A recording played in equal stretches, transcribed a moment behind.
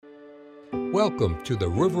Welcome to the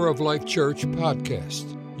River of Life Church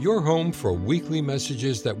podcast, your home for weekly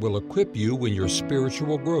messages that will equip you in your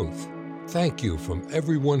spiritual growth. Thank you from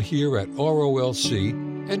everyone here at ROLC,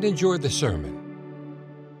 and enjoy the sermon.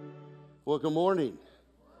 Well, good morning,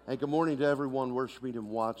 and good morning to everyone worshiping and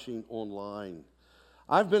watching online.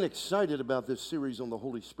 I've been excited about this series on the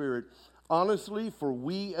Holy Spirit, honestly, for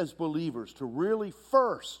we as believers to really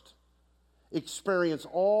first experience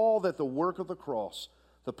all that the work of the cross,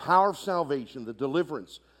 the power of salvation, the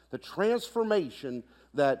deliverance, the transformation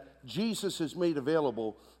that Jesus has made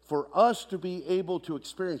available. For us to be able to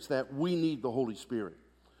experience that, we need the Holy Spirit.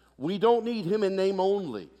 We don't need Him in name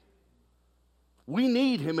only. We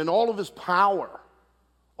need Him in all of His power,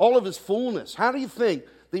 all of His fullness. How do you think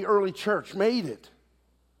the early church made it?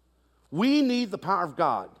 We need the power of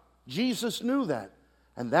God. Jesus knew that,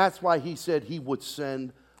 and that's why He said He would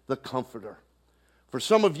send the Comforter. For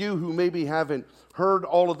some of you who maybe haven't heard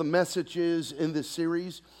all of the messages in this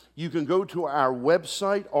series, you can go to our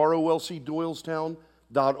website,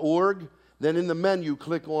 rolcdoylestown.org. Then in the menu,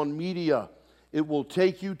 click on Media. It will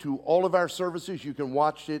take you to all of our services. You can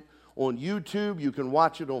watch it on YouTube. You can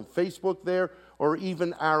watch it on Facebook there, or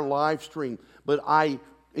even our live stream. But I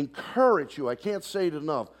encourage you, I can't say it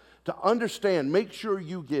enough, to understand, make sure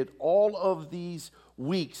you get all of these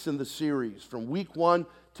weeks in the series, from week 1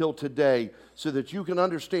 till today, so that you can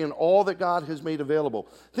understand all that God has made available.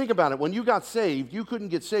 Think about it. When you got saved, you couldn't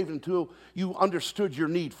get saved until you understood your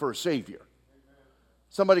need for a Savior.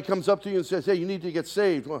 Somebody comes up to you and says, hey, you need to get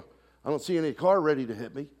saved. Well, I don't see any car ready to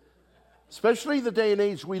hit me. Especially the day and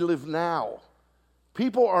age we live now.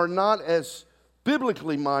 People are not as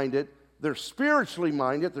biblically minded. They're spiritually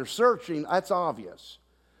minded. They're searching. That's obvious.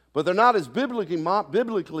 But they're not as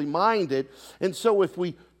biblically minded. And so if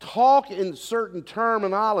we talk in certain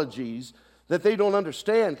terminologies that they don't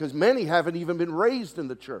understand, because many haven't even been raised in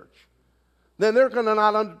the church, then they're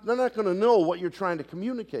not going to know what you're trying to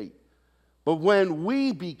communicate. But when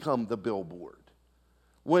we become the billboard,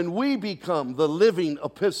 when we become the living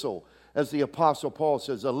epistle, as the Apostle Paul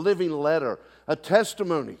says, a living letter, a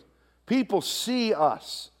testimony, people see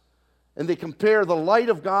us and they compare the light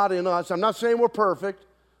of God in us. I'm not saying we're perfect,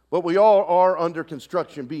 but we all are under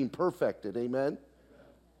construction, being perfected. Amen?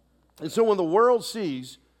 And so when the world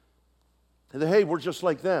sees that, hey, we're just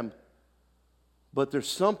like them, but there's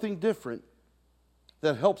something different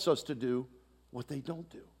that helps us to do what they don't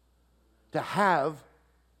do, to have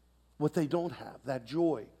what they don't have, that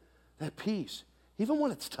joy, that peace, even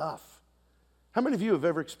when it's tough. How many of you have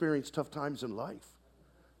ever experienced tough times in life?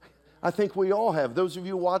 I think we all have. Those of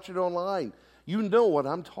you who watch it online, you know what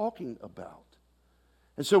I'm talking about.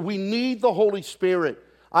 And so we need the Holy Spirit.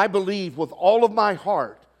 I believe with all of my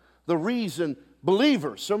heart, the reason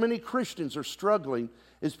believers, so many Christians are struggling,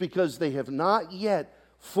 is because they have not yet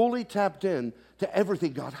fully tapped in to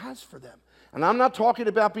everything God has for them. And I'm not talking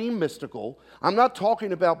about being mystical. I'm not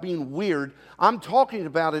talking about being weird. I'm talking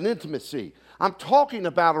about an intimacy. I'm talking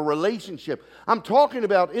about a relationship. I'm talking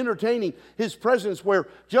about entertaining His presence, where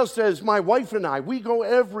just as my wife and I, we go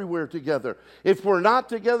everywhere together. If we're not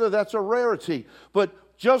together, that's a rarity. But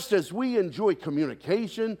just as we enjoy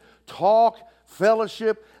communication, talk,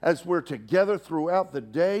 fellowship, as we're together throughout the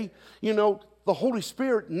day, you know, the Holy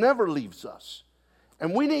Spirit never leaves us.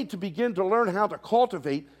 And we need to begin to learn how to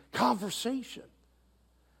cultivate conversation.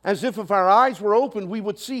 As if our eyes were open, we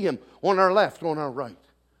would see Him on our left, on our right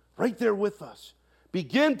there with us.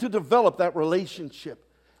 Begin to develop that relationship.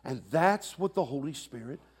 And that's what the Holy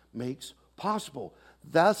Spirit makes possible.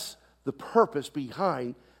 That's the purpose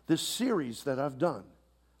behind this series that I've done.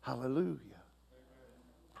 Hallelujah.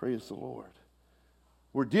 Praise the Lord.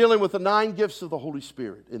 We're dealing with the 9 gifts of the Holy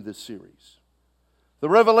Spirit in this series. The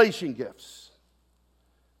revelation gifts.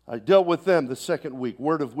 I dealt with them the second week.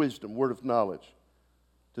 Word of wisdom, word of knowledge,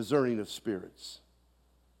 discerning of spirits.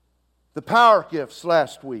 The power gifts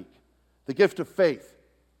last week. The gift of faith,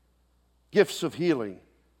 gifts of healing,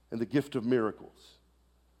 and the gift of miracles.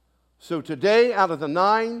 So today, out of the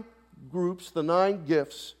 9 groups, the 9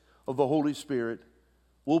 gifts of the Holy Spirit,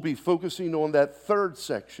 we'll be focusing on that third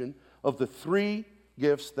section of the 3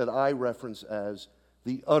 gifts that I reference as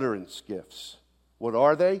the utterance gifts. What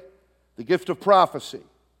are they? The gift of prophecy,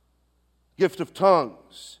 gift of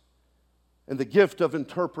tongues, and the gift of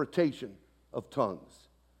interpretation of tongues.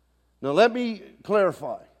 Now let me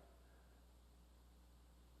clarify.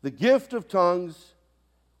 The gift of tongues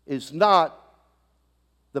is not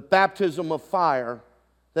the baptism of fire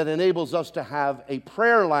that enables us to have a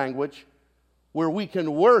prayer language where we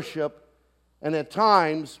can worship, and at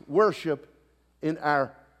times worship in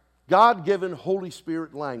our God-given Holy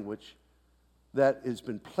Spirit language that has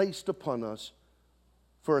been placed upon us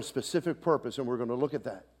for a specific purpose, and we're going to look at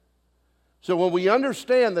that. So when we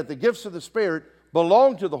understand that the gifts of the Spirit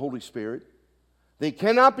belong to the Holy Spirit, they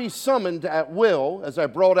cannot be summoned at will, as I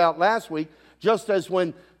brought out last week, just as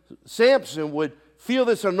when Samson would feel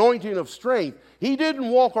this anointing of strength, he didn't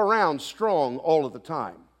walk around strong all of the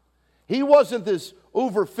time. He wasn't this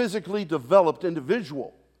over physically developed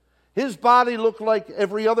individual. His body looked like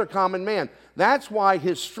every other common man. That's why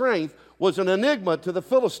his strength was an enigma to the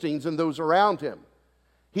Philistines and those around him.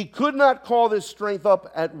 He could not call this strength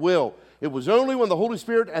up at will. It was only when the Holy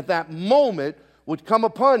Spirit at that moment would come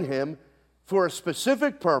upon him for a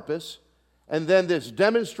specific purpose, and then this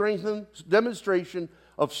demonstration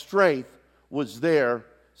of strength was there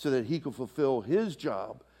so that he could fulfill his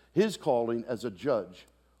job, his calling as a judge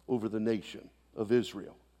over the nation of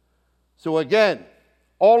Israel. So again,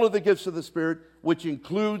 all of the gifts of the Spirit, which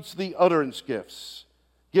includes the utterance gifts,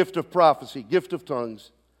 gift of prophecy, gift of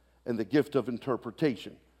tongues, and the gift of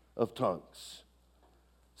interpretation of tongues.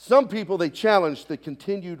 Some people, they challenge the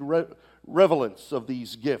continued relevance of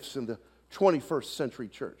these gifts in the 21st century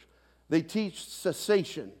church. They teach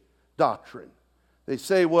cessation doctrine. They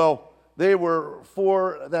say, well, they were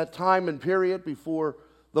for that time and period before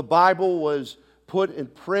the Bible was put in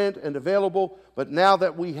print and available, but now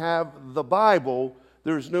that we have the Bible,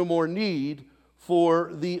 there's no more need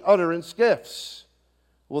for the utterance gifts.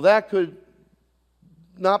 Well, that could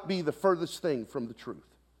not be the furthest thing from the truth.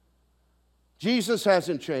 Jesus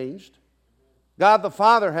hasn't changed. God the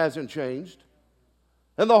Father hasn't changed.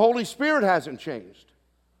 And the Holy Spirit hasn't changed.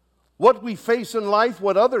 What we face in life,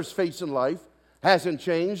 what others face in life, hasn't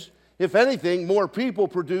changed. If anything, more people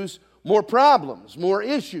produce more problems, more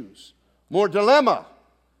issues, more dilemma,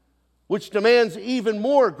 which demands even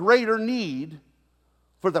more greater need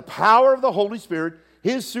for the power of the Holy Spirit,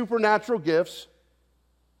 His supernatural gifts,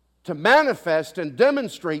 to manifest and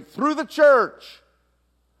demonstrate through the church.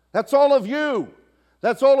 That's all of you.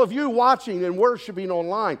 That's all of you watching and worshiping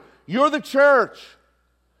online. You're the church.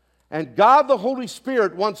 And God the Holy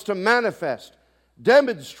Spirit wants to manifest,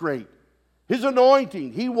 demonstrate His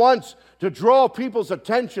anointing. He wants to draw people's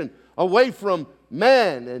attention away from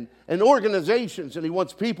men and organizations, and He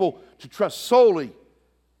wants people to trust solely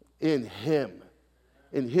in Him,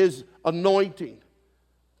 in His anointing,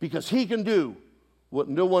 because He can do what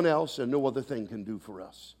no one else and no other thing can do for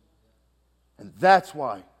us. And that's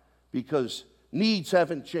why, because needs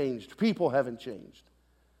haven't changed, people haven't changed,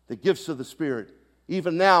 the gifts of the Spirit,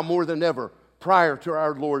 even now more than ever, prior to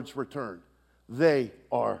our Lord's return, they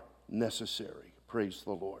are necessary. Praise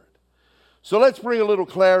the Lord. So let's bring a little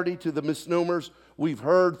clarity to the misnomers we've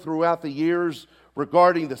heard throughout the years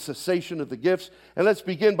regarding the cessation of the gifts. And let's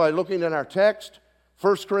begin by looking at our text,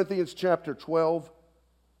 1 Corinthians chapter 12,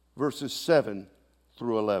 verses 7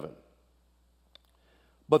 through 11.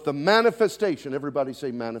 But the manifestation, everybody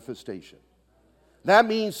say manifestation. That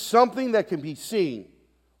means something that can be seen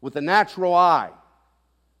with the natural eye.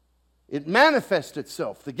 It manifests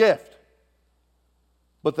itself, the gift.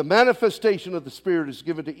 But the manifestation of the Spirit is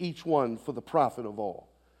given to each one for the profit of all.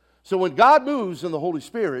 So when God moves in the Holy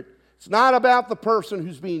Spirit, it's not about the person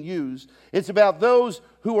who's being used. It's about those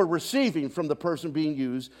who are receiving from the person being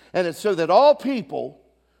used. And it's so that all people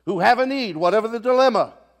who have a need, whatever the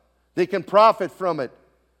dilemma, they can profit from it.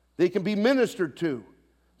 They can be ministered to.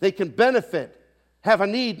 They can benefit, have a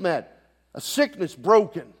need met, a sickness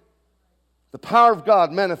broken. The power of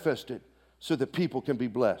God manifested so that people can be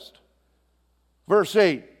blessed. Verse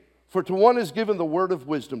 8, for to one is given the word of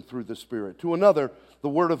wisdom through the Spirit, to another the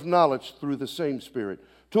word of knowledge through the same Spirit,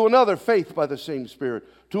 to another faith by the same Spirit,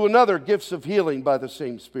 to another gifts of healing by the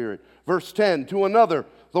same Spirit. Verse 10, to another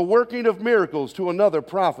the working of miracles, to another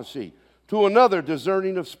prophecy, to another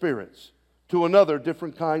discerning of spirits, to another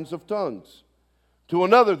different kinds of tongues, to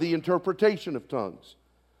another the interpretation of tongues.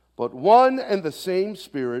 But one and the same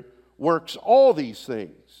Spirit works all these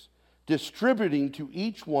things, distributing to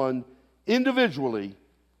each one individually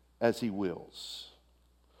as He wills.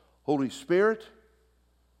 Holy Spirit,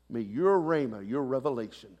 may your rhema, your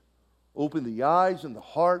revelation, open the eyes and the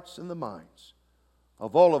hearts and the minds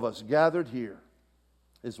of all of us gathered here,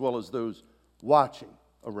 as well as those watching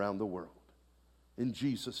around the world. In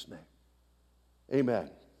Jesus' name, amen.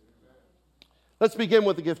 Let's begin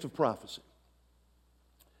with the gift of prophecy.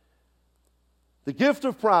 The gift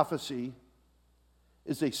of prophecy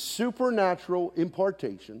is a supernatural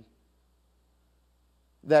impartation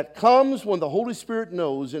that comes when the Holy Spirit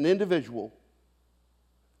knows an individual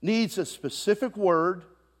needs a specific word,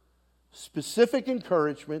 specific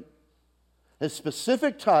encouragement, a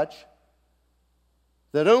specific touch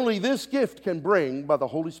that only this gift can bring by the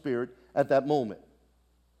Holy Spirit at that moment.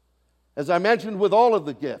 As I mentioned with all of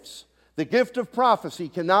the gifts, The gift of prophecy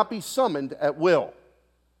cannot be summoned at will.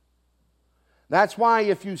 That's why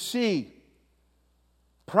if you see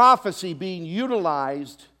prophecy being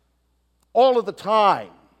utilized all of the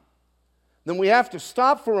time, then we have to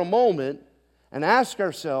stop for a moment and ask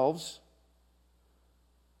ourselves,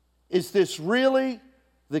 is this really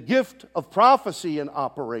the gift of prophecy in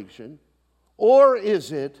operation, or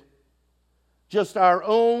is it just our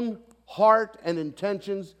own heart and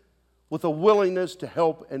intentions with a willingness to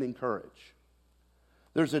help and encourage?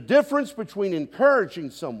 There's a difference between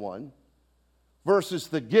encouraging someone versus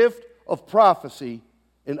the gift of prophecy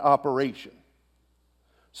in operation.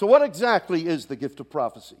 So what exactly is the gift of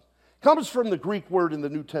prophecy? It comes from the Greek word in the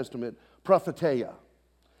New Testament, propheteia.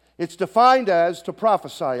 It's defined as to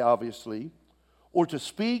prophesy, obviously, or to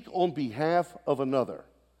speak on behalf of another.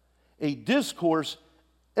 A discourse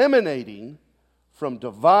emanating from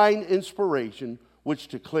divine inspiration which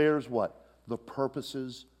declares what? The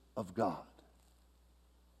purposes of God.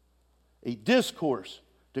 A discourse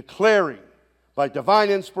declaring by divine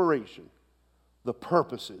inspiration the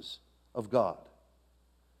purposes of God.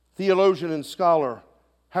 Theologian and scholar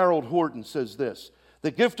Harold Horton says this: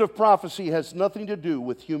 the gift of prophecy has nothing to do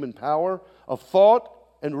with human power of thought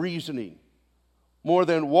and reasoning, more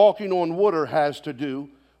than walking on water has to do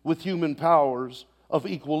with human powers of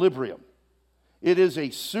equilibrium. It is a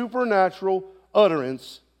supernatural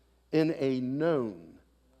utterance in a known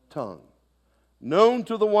tongue, known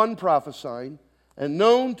to the one prophesying and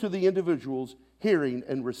known to the individuals hearing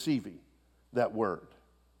and receiving that word.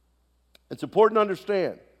 It's important to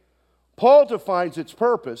understand. Paul defines its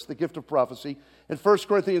purpose, the gift of prophecy, in 1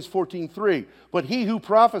 Corinthians 14:3. But he who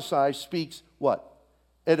prophesies speaks what?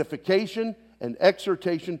 Edification and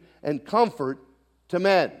exhortation and comfort to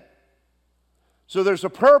men. So there's a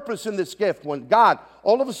purpose in this gift when God,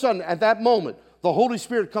 all of a sudden, at that moment, the Holy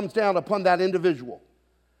Spirit comes down upon that individual.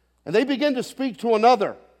 And they begin to speak to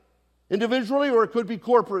another, individually or it could be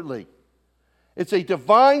corporately. It's a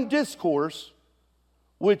divine discourse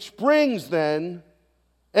which brings then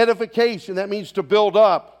edification, that means to build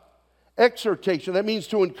up. Exhortation, that means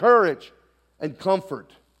to encourage and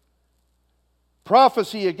comfort.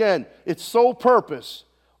 Prophecy, again, its sole purpose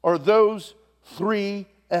are those three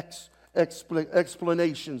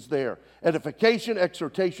explanations there. Edification,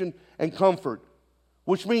 exhortation, and comfort.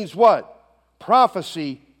 Which means what?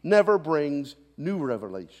 Prophecy never brings new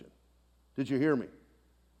revelation. Did you hear me?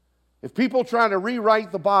 If people try to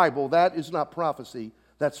rewrite the Bible, that is not prophecy,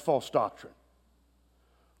 that's false doctrine.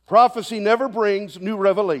 Prophecy never brings new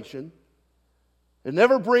revelation. It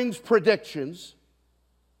never brings predictions.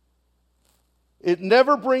 It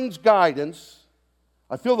never brings guidance.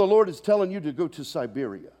 I feel the Lord is telling you to go to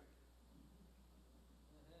Siberia.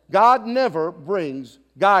 God never brings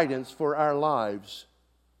guidance for our lives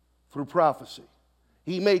through prophecy.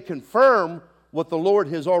 He may confirm what the Lord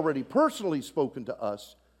has already personally spoken to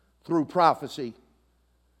us through prophecy,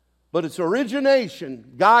 but its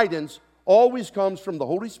origination, guidance, always comes from the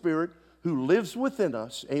Holy Spirit who lives within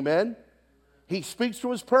us. Amen? He speaks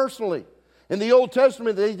to us personally. In the Old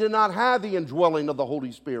Testament, they did not have the indwelling of the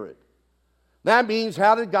Holy Spirit. That means,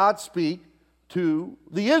 how did God speak to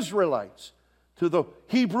the Israelites, to the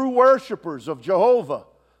Hebrew worshipers of Jehovah?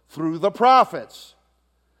 Through the prophets.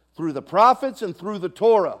 Through the prophets and through the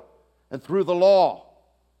Torah and through the law.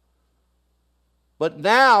 But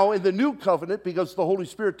now, in the new covenant, because the Holy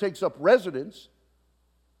Spirit takes up residence,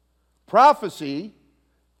 prophecy,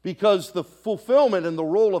 because the fulfillment and the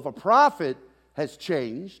role of a prophet has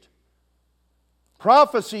changed,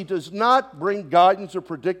 prophecy does not bring guidance or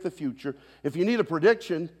predict the future. If you need a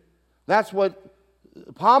prediction, that's what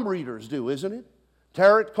palm readers do, isn't it?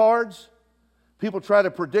 Tarot cards. People try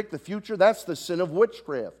to predict the future. That's the sin of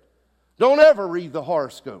witchcraft. Don't ever read the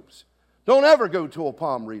horoscopes. Don't ever go to a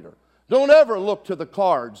palm reader. Don't ever look to the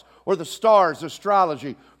cards or the stars,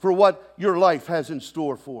 astrology, for what your life has in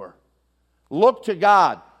store for. Look to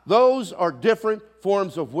God. Those are different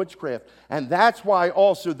forms of witchcraft. And that's why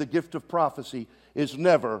also the gift of prophecy is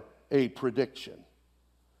never a prediction.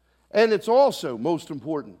 And it's also most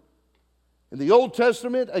important. In the Old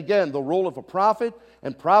Testament, again, the role of a prophet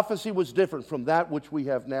and prophecy was different from that which we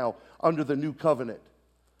have now under the new covenant.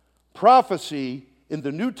 Prophecy in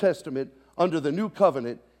the New Testament under the new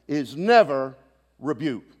covenant is never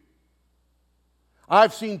rebuke.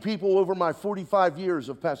 I've seen people over my 45 years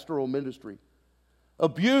of pastoral ministry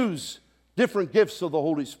abuse different gifts of the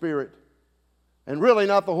Holy Spirit, and really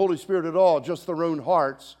not the Holy Spirit at all, just their own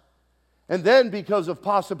hearts. And then because of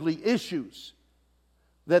possibly issues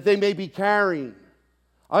that they may be carrying,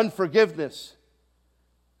 unforgiveness,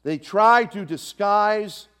 they try to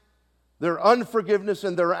disguise their unforgiveness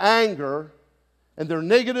and their anger And they're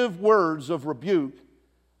negative words of rebuke,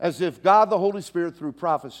 as if God the Holy Spirit through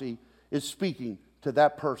prophecy is speaking to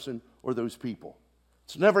that person or those people.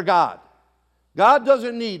 It's never God. God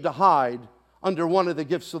doesn't need to hide under one of the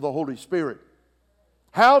gifts of the Holy Spirit.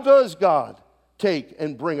 How does God take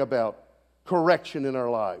and bring about correction in our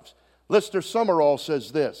lives? Lister Summerall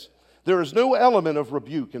says this: there is no element of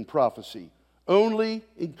rebuke in prophecy, only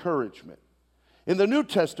encouragement. In the New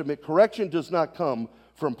Testament, correction does not come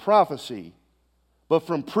from prophecy, but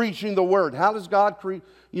from preaching the Word. How does God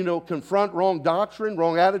confront wrong doctrine,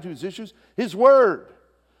 wrong attitudes, issues? His Word.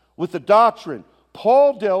 With the doctrine,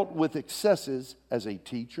 Paul dealt with excesses as a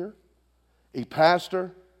teacher, a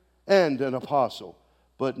pastor, and an apostle,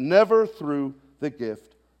 but never through the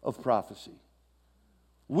gift of prophecy.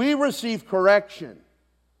 We receive correction.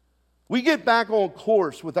 We get back on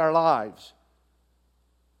course with our lives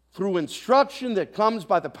through instruction that comes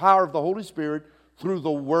by the power of the Holy Spirit through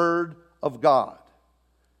the Word of God.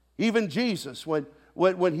 Even Jesus,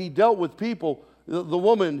 when he dealt with people, the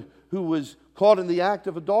woman who was caught in the act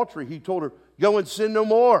of adultery, he told her, go and sin no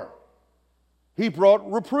more. He brought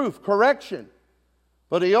reproof, correction.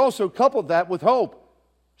 But he also coupled that with hope.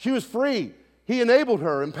 She was free. He enabled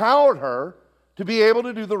her, empowered her to be able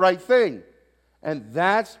to do the right thing. And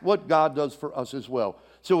that's what God does for us as well.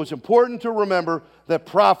 So it's important to remember that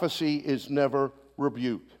prophecy is never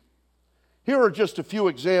rebuke. Here are just a few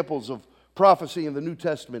examples of prophecy in the New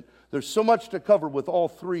Testament. There's so much to cover with all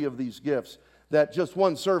three of these gifts that just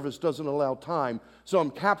one service doesn't allow time. So I'm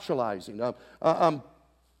capsulizing. I'm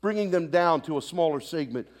bringing them down to a smaller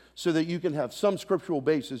segment so that you can have some scriptural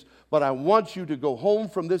basis. But I want you to go home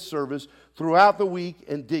from this service throughout the week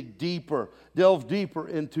and dig deeper, delve deeper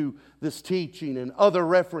into this teaching and other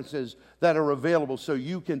references that are available so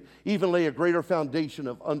you can even lay a greater foundation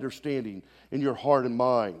of understanding in your heart and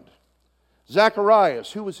mind.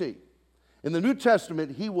 Zacharias, who was he? In the New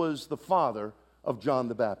Testament, he was the father of John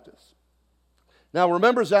the Baptist. Now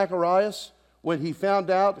remember Zacharias, when he found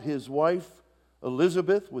out his wife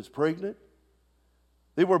Elizabeth was pregnant?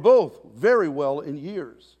 They were both very well in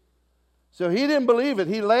years. So he didn't believe it.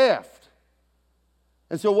 He laughed.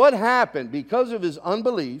 And so what happened? Because of his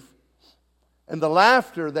unbelief and the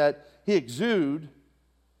laughter that he exuded,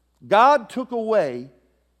 God took away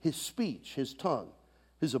his speech, his tongue,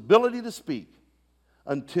 his ability to speak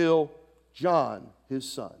until John,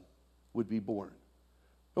 his son, would be born.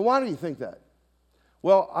 Now, why do you think that?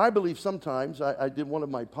 Well, I believe sometimes, I did one of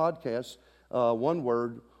my podcasts, one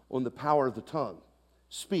word on the power of the tongue.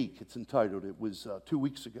 Speak, it's entitled. It was 2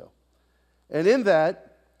 weeks ago. And in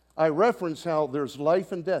that, I reference how there's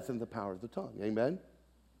life and death in the power of the tongue. Amen?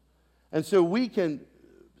 And so we can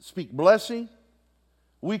speak blessing.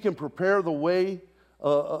 We can prepare the way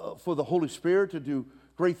for the Holy Spirit to do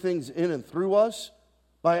great things in and through us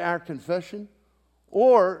by our confession.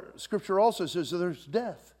 Or, Scripture also says that there's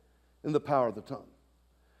death in the power of the tongue.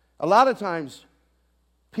 A lot of times,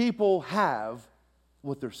 people have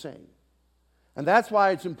what they're saying. And that's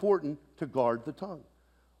why it's important to guard the tongue.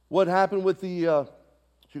 What happened with you're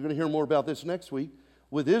going to hear more about this next week,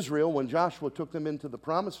 with Israel when Joshua took them into the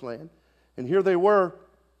promised land. And here they were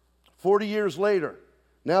 40 years later.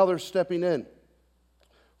 Now they're stepping in.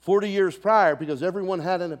 40 years prior, because everyone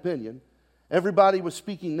had an opinion, everybody was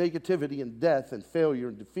speaking negativity and death and failure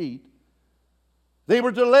and defeat, they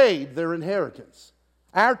were delayed their inheritance.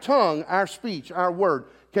 Our tongue, our speech, our word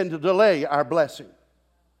can delay our blessing.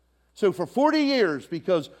 So for 40 years,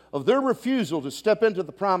 because of their refusal to step into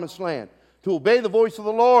the promised land, to obey the voice of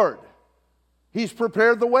the Lord, He's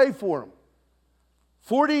prepared the way for them.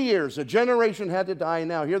 40 years, a generation had to die, and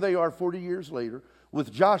now here they are 40 years later,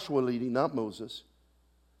 with Joshua leading, not Moses.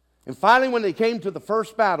 And finally, when they came to the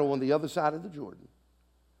first battle on the other side of the Jordan,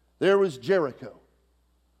 there was Jericho.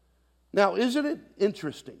 Now, isn't it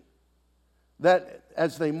interesting that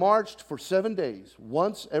as they marched for 7 days,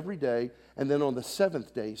 once every day, and then on the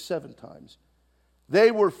seventh day, 7 times,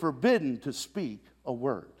 they were forbidden to speak a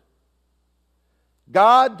word.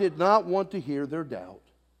 God did not want to hear their doubt.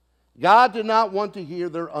 God did not want to hear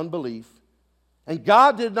their unbelief. And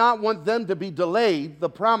God did not want them to be delayed, the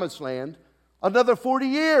promised land, another 40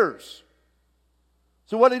 years.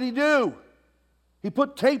 So what did He do? He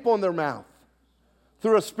put tape on their mouth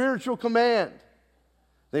through a spiritual command.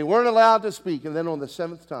 They weren't allowed to speak. And then on the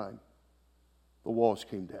 7th time, the walls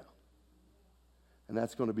came down. And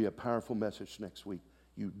that's going to be a powerful message next week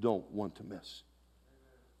you don't want to miss.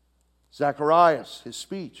 Zacharias, his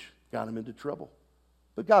speech got him into trouble.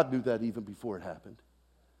 But God knew that even before it happened.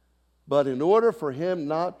 But in order for him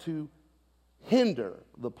not to hinder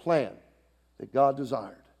the plan that God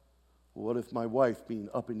desired, what if my wife, being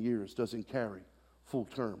up in years, doesn't carry full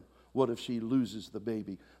term? What if she loses the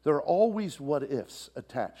baby? There are always what ifs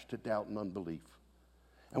attached to doubt and unbelief.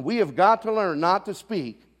 And we have got to learn not to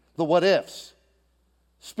speak the what ifs.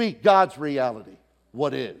 Speak God's reality,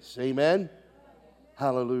 what is. Amen?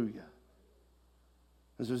 Hallelujah.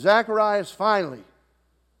 And so Zacharias finally,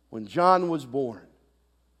 when John was born,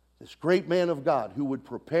 this great man of God who would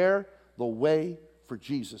prepare the way for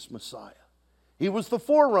Jesus Messiah. He was the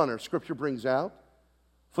forerunner, Scripture brings out,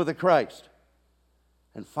 for the Christ.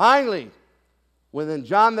 And finally, when then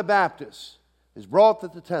John the Baptist is brought to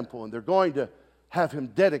the temple and they're going to have him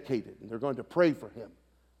dedicated and they're going to pray for him,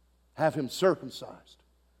 have him circumcised,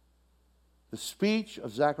 the speech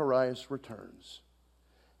of Zacharias returns.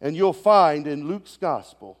 And you'll find in Luke's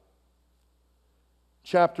Gospel,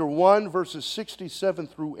 chapter 1, verses 67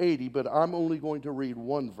 through 80, but I'm only going to read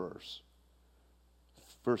one verse.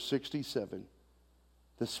 Verse 67.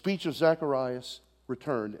 The speech of Zacharias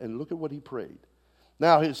returned, and look at what he prayed.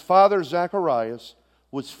 Now his father Zacharias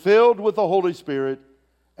was filled with the Holy Spirit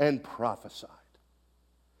and prophesied.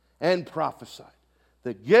 And prophesied.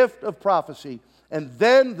 The gift of prophecy, and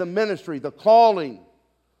then the ministry, the calling,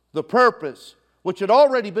 the purpose, which had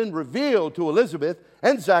already been revealed to Elizabeth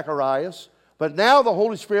and Zacharias, but now the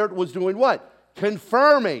Holy Spirit was doing what?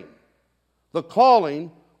 Confirming the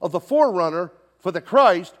calling of the forerunner for the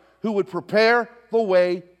Christ who would prepare the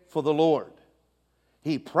way for the Lord.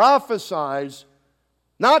 He prophesies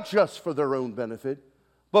not just for their own benefit,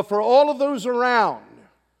 but for all of those around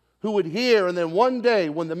who would hear, and then one day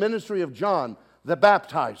when the ministry of John the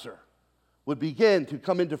Baptizer would begin to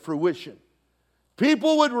come into fruition,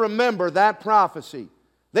 people would remember that prophecy.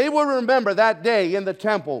 They would remember that day in the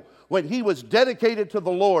temple when he was dedicated to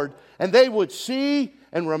the Lord, and they would see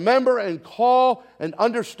and remember and call and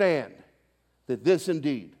understand that this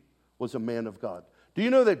indeed was a man of God. Do you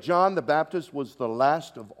know that John the Baptist was the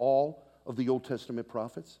last of all of the Old Testament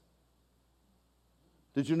prophets?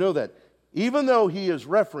 Did you know that? Even though he is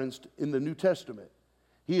referenced in the New Testament,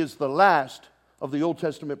 he is the last of the Old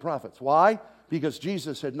Testament prophets. Why? Because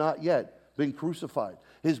Jesus had not yet been crucified.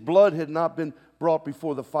 His blood had not been brought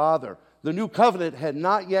before the Father. The new covenant had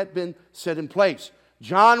not yet been set in place.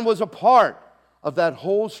 John was a part of that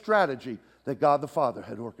whole strategy that God the Father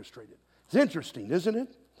had orchestrated. It's interesting, isn't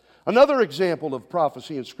it? Another example of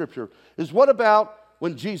prophecy in Scripture is what about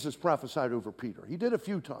when Jesus prophesied over Peter? He did a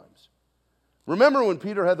few times. Remember when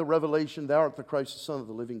Peter had the revelation, "Thou art the Christ, the Son of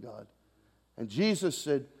the living God." And Jesus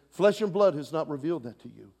said, "Flesh and blood has not revealed that to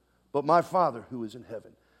you, but my Father who is in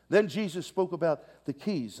heaven." Then Jesus spoke about the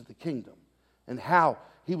keys of the kingdom and how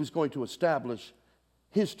he was going to establish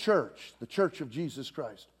his church, the church of Jesus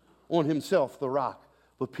Christ, on himself, the rock.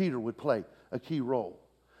 But Peter would play a key role.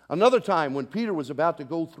 Another time when Peter was about to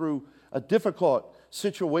go through a difficult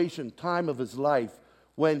situation, time of his life,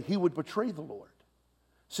 when he would betray the Lord,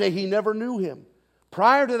 say he never knew him.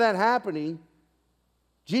 Prior to that happening,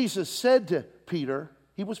 Jesus said to Peter,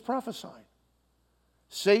 he was prophesying,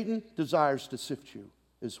 "Satan desires to sift you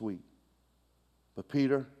as wheat. But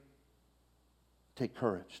Peter, take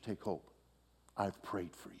courage, take hope. I've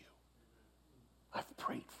prayed for you. I've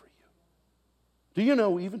prayed for you." Do you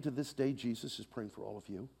know, even to this day, Jesus is praying for all of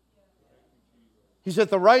you? He's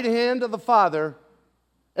at the right hand of the Father,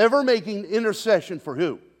 ever making intercession for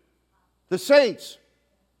who? The saints.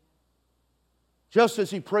 Just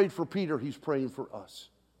as he prayed for Peter, he's praying for us.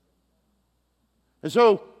 And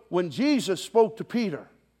so, when Jesus spoke to Peter,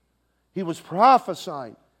 he was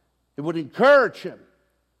prophesying. It would encourage him,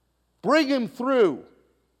 bring him through,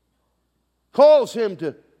 calls him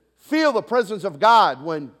to feel the presence of God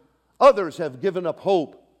when others have given up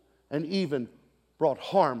hope and even brought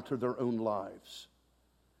harm to their own lives.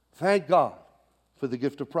 Thank God for the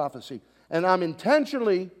gift of prophecy. And I'm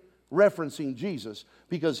intentionally referencing Jesus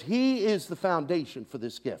because he is the foundation for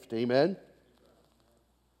this gift. Amen?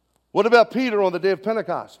 What about Peter on the day of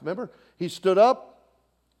Pentecost? Remember, he stood up,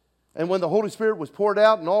 and when the Holy Spirit was poured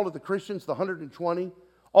out, and all of the Christians, the 120,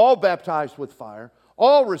 all baptized with fire,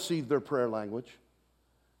 all received their prayer language.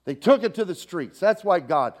 They took it to the streets. That's why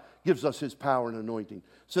God gives us his power and anointing,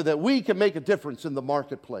 so that we can make a difference in the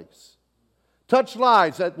marketplace. Touch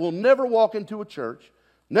lives that will never walk into a church,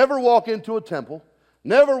 never walk into a temple,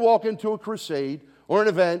 never walk into a crusade or an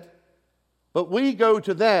event, but we go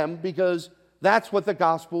to them because that's what the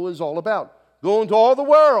gospel is all about. Go into all the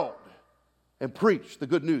world and preach the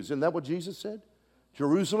good news. Isn't that what Jesus said?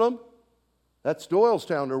 Jerusalem, that's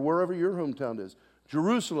Doylestown or wherever your hometown is.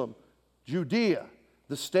 Jerusalem, Judea,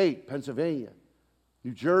 the state, Pennsylvania,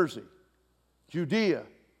 New Jersey, Judea,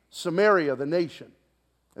 Samaria, the nation,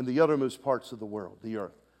 and the uttermost parts of the world, the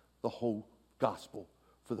earth, the whole gospel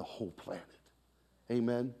for the whole planet.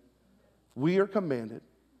 Amen. We are commanded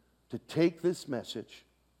to take this message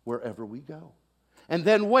wherever we go. And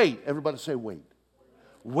then wait. Everybody say wait.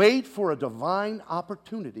 Wait for a divine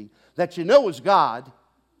opportunity that you know is God,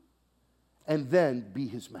 and then be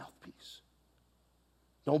His mouthpiece.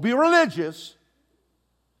 Don't be religious.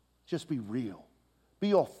 Just be real.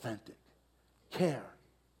 Be authentic. Care.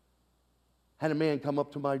 Had a man come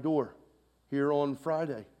up to my door here on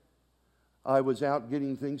Friday. I was out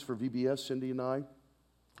getting things for VBS, Cindy and I.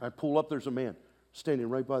 I pull up, there's a man standing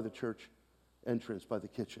right by the church entrance, by the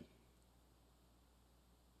kitchen.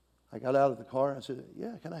 I got out of the car. I said,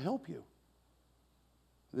 yeah, can I help you?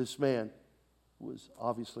 This man was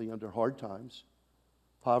obviously under hard times,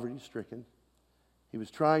 poverty-stricken. He was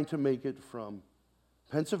trying to make it from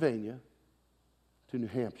Pennsylvania to New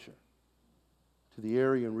Hampshire, to the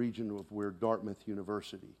area and region of where Dartmouth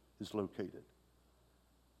University is located.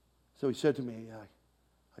 So he said to me,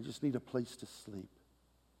 I just need a place to sleep.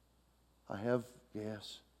 I have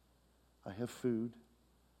gas, I have food,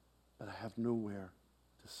 but I have nowhere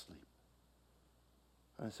to sleep.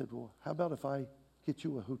 And I said, well, how about if I get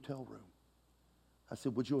you a hotel room? I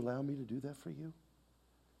said, would you allow me to do that for you?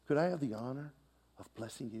 Could I have the honor of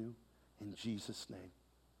blessing you in Jesus' name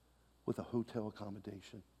with a hotel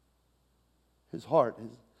accommodation? His heart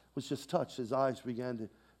was just touched. His eyes began to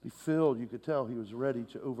be filled. You could tell he was ready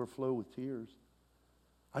to overflow with tears.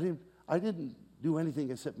 I didn't do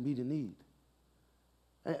anything except meet a need.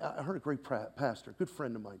 I heard a great pastor, a good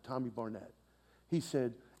friend of mine, Tommy Barnett. He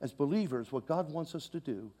said, as believers, what God wants us to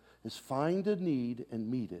do is find a need and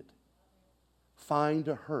meet it. Find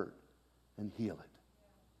a hurt and heal it.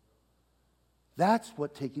 That's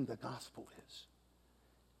what taking the gospel is.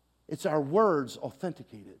 It's our words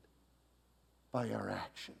authenticated by our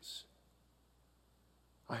actions.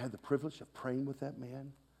 I had the privilege of praying with that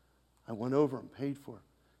man. I went over and paid for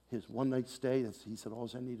his one-night stay. He said, all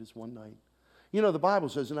I need is one night. You know, the Bible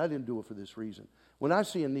says, and I didn't do it for this reason, when I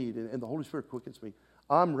see a need and the Holy Spirit quickens me,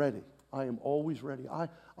 I'm ready. I am always ready.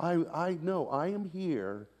 I know I am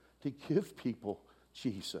here to give people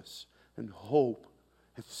Jesus and hope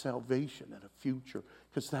and salvation and a future,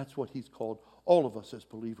 because that's what He's called all of us as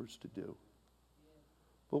believers to do.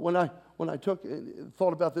 But when I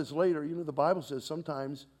thought about this later, you know, the Bible says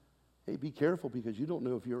sometimes, hey, be careful, because you don't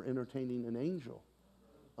know if you're entertaining an angel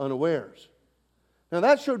unawares. Now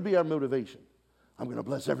that should be our motivation. I'm going to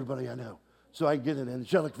bless everybody I know so I can get an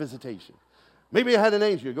angelic visitation. Maybe I had an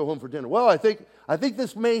angel go home for dinner. Well, I think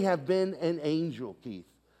this may have been an angel, Keith.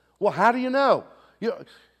 Well, how do you know?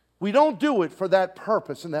 We don't do it for that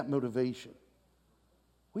purpose and that motivation.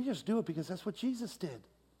 We just do it because that's what Jesus did.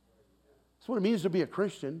 That's what it means to be a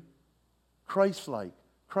Christian. Christ-like,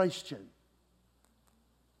 Christian.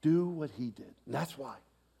 Do what He did. And that's why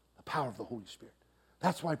the power of the Holy Spirit.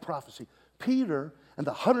 That's why prophecy. Peter and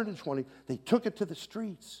the 120, they took it to the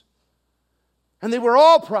streets. And they were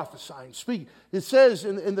all prophesying, speaking. It says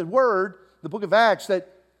in the Word, the book of Acts, that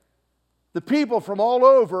the people from all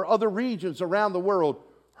over other regions around the world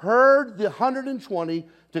heard the 120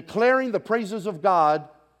 declaring the praises of God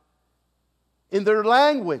in their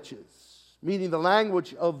languages, meaning the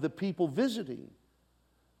language of the people visiting.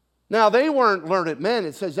 Now, they weren't learned men.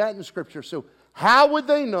 It says that in Scripture. So how would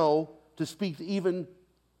they know to speak even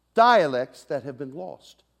dialects that have been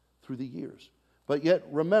lost through the years, but yet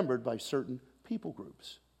remembered by certain people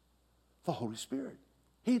groups? The Holy Spirit.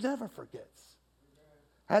 He never forgets.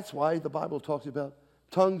 That's why the Bible talks about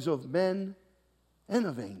tongues of men and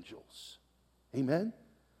of angels. Amen?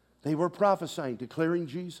 They were prophesying, declaring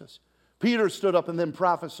Jesus. Peter stood up and then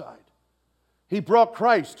prophesied. He brought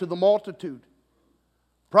Christ to the multitude.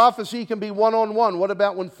 Prophecy can be one-on-one. What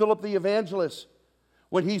about when Philip the evangelist,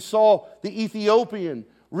 when he saw the Ethiopian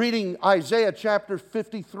reading Isaiah chapter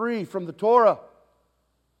 53 from the Torah?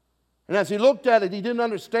 And as he looked at it, he didn't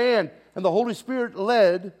understand. And the Holy Spirit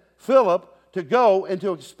led Philip to go and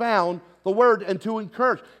to expound the word and to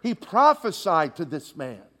encourage. He prophesied to this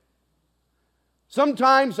man.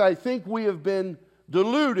 Sometimes I think we have been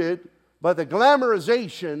deluded by the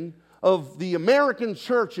glamorization of the American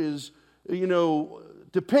church's,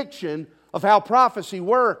 depiction of how prophecy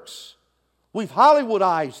works. We've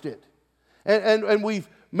Hollywoodized it. And we've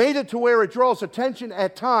made it to where it draws attention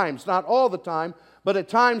at times, not all the time, but at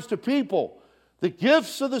times to people. The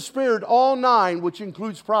gifts of the Spirit, all 9, which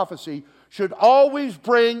includes prophecy, should always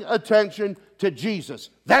bring attention to Jesus.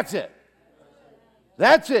 That's it.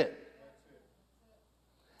 That's it.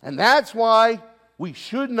 And that's why we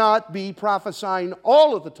should not be prophesying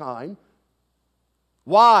all of the time.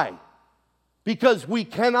 Why? Because we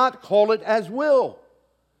cannot call it as will.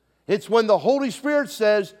 It's when the Holy Spirit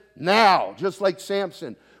says, now, just like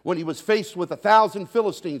Samson. when he was faced with 1,000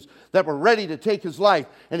 Philistines that were ready to take his life.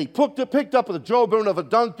 And he picked up the jawbone of a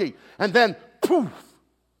donkey. And then, poof,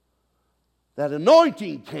 that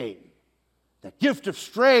anointing came. That gift of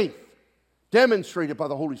strength demonstrated by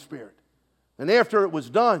the Holy Spirit. And after it was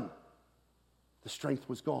done, the strength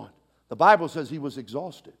was gone. The Bible says he was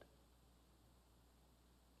exhausted.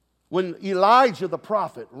 When Elijah the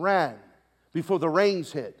prophet ran before the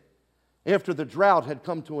rains hit, after the drought had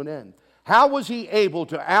come to an end, how was he able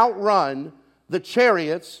to outrun the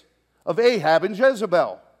chariots of Ahab and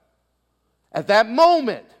Jezebel? At that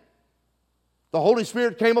moment, the Holy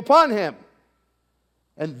Spirit came upon him.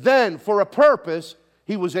 And then, for a purpose,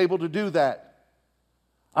 he was able to do that.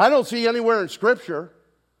 I don't see anywhere in Scripture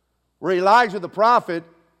where Elijah the prophet,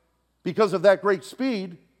 because of that great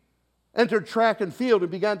speed, entered track and field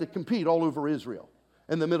and began to compete all over Israel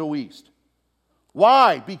and the Middle East.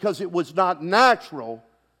 Why? Because it was not natural.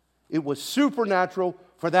 It was supernatural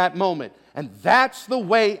for that moment. And that's the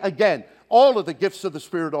way, again, all of the gifts of the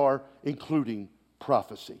Spirit are, including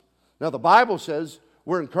prophecy. Now, the Bible says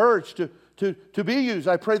we're encouraged to be used.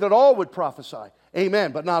 I pray that all would prophesy.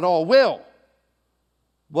 Amen. But not all will.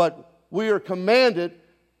 But we are commanded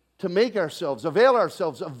to make ourselves, avail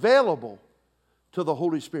ourselves available to the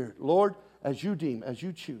Holy Spirit. Lord, as you deem, as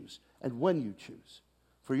you choose, and when you choose,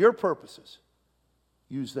 for your purposes,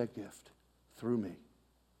 use that gift through me.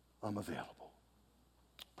 I'm available.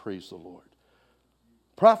 Praise the Lord.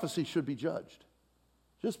 Prophecy should be judged.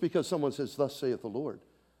 Just because someone says, thus saith the Lord,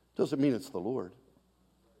 doesn't mean it's the Lord.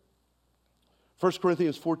 1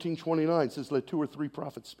 Corinthians 14:29 says, let 2 or 3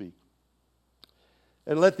 prophets speak,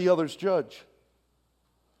 and let the others judge.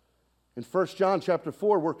 In 1 John chapter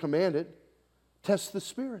 4, we're commanded, test the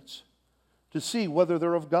spirits to see whether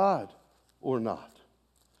they're of God or not.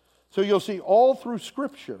 So you'll see all through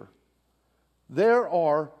Scripture, there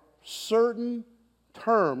are certain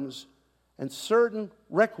terms and certain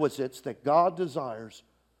requisites that God desires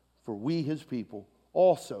for we, His people,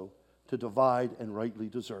 also to divide and rightly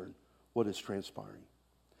discern what is transpiring.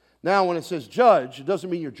 Now, when it says judge, it doesn't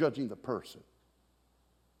mean you're judging the person.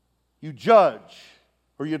 You judge,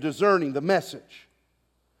 or you're discerning the message,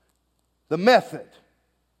 the method,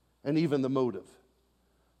 and even the motive.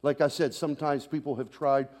 Like I said, sometimes people have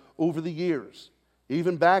tried over the years,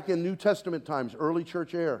 even back in New Testament times, early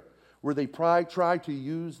church era, where they try to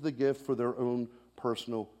use the gift for their own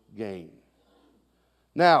personal gain.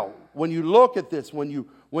 Now, when you look at this, when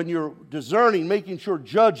you're discerning, making sure,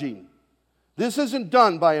 judging, this isn't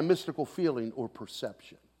done by a mystical feeling or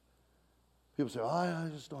perception. People say, I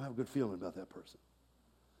just don't have a good feeling about that person.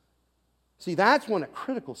 See, that's when a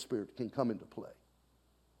critical spirit can come into play.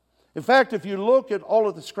 In fact, if you look at all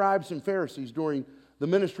of the scribes and Pharisees during the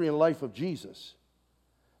ministry and life of Jesus,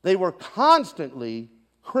 they were constantly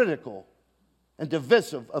critical and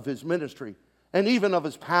divisive of his ministry and even of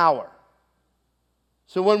his power.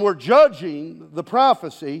 So when we're judging the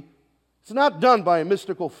prophecy, it's not done by a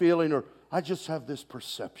mystical feeling or I just have this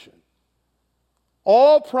perception.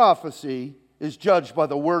 All prophecy is judged by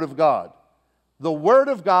the Word of God. The Word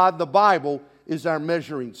of God, the Bible, is our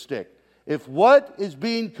measuring stick. If what is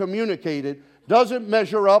being communicated doesn't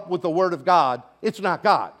measure up with the Word of God, it's not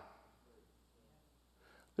God.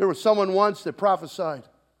 There was someone once that prophesied,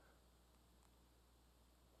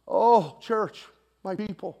 oh, church, my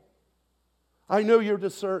people, I know you're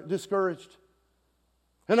discouraged,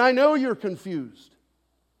 and I know you're confused.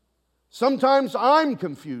 Sometimes I'm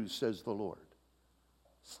confused, says the Lord.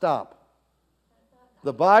 Stop.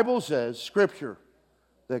 The Bible says, Scripture,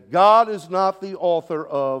 that God is not the author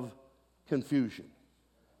of confusion.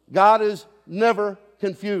 God is never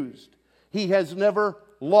confused. He has never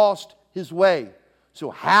lost His way. So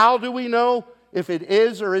how do we know if it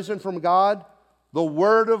is or isn't from God? The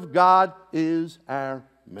Word of God is our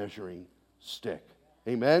measuring stick.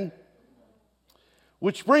 Amen?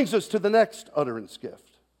 Which brings us to the next utterance gift,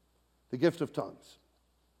 the gift of tongues.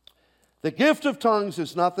 The gift of tongues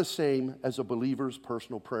is not the same as a believer's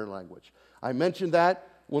personal prayer language. I mentioned that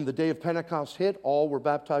when the day of Pentecost hit, all were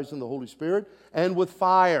baptized in the Holy Spirit and with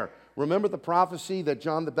fire. Remember the prophecy that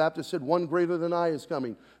John the Baptist said, one greater than I is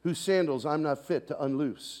coming, whose sandals I'm not fit to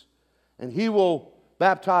unloose. And he will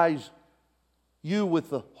baptize you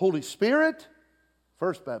with the Holy Spirit,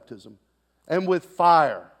 first baptism, and with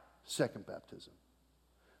fire, second baptism.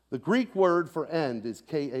 The Greek word for end is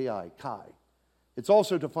kai, kai. It's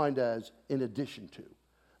also defined as in addition to.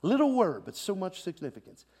 Little word, but so much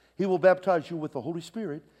significance. He will baptize you with the Holy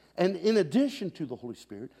Spirit, and in addition to the Holy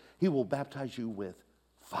Spirit, He will baptize you with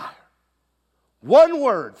fire. One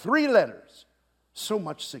word, 3 letters, so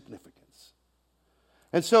much significance.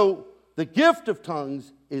 And so the gift of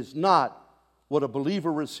tongues is not what a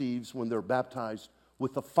believer receives when they're baptized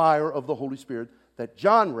with the fire of the Holy Spirit that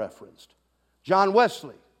John referenced. John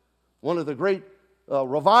Wesley, one of the great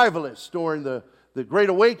revivalists during the Great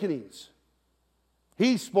Awakenings,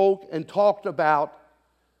 he spoke and talked about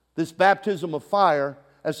this baptism of fire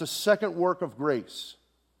as a second work of grace.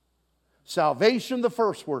 Salvation, the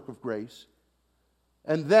first work of grace,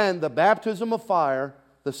 and then the baptism of fire,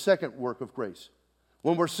 the second work of grace.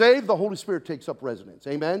 When we're saved, the Holy Spirit takes up residence.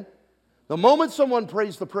 Amen? The moment someone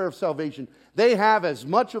prays the prayer of salvation, they have as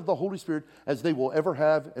much of the Holy Spirit as they will ever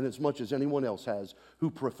have and as much as anyone else has who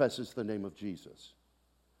professes the name of Jesus.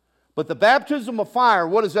 But the baptism of fire,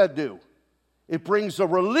 what does that do? It brings a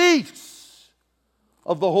release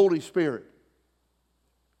of the Holy Spirit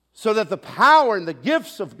so that the power and the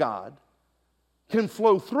gifts of God can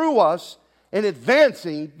flow through us in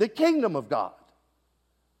advancing the kingdom of God.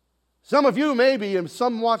 Some of you maybe, and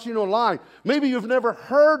some watching online, maybe you've never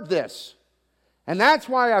heard this. And that's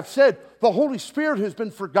why I've said the Holy Spirit has been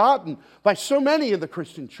forgotten by so many in the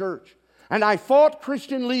Christian church. And I fought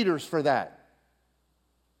Christian leaders for that.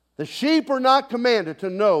 The sheep are not commanded to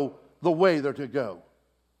know the way they're to go.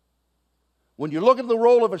 When you look at the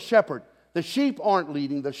role of a shepherd, the sheep aren't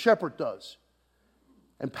leading, the shepherd does.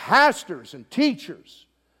 And pastors and teachers,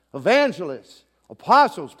 evangelists,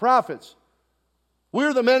 apostles, prophets,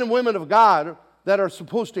 we're the men and women of God that are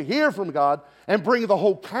supposed to hear from God and bring the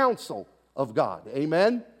whole counsel of God.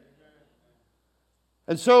 Amen?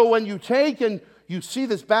 And so when you take and you see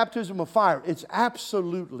this baptism of fire, it's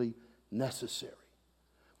absolutely necessary.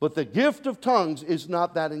 But the gift of tongues is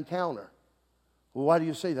not that encounter. Well, why do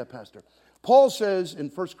you say that, Pastor? Paul says in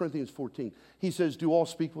 1 Corinthians 14, he says, do all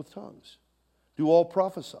speak with tongues? Do all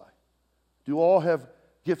prophesy? Do all have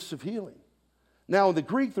gifts of healing? Now, in the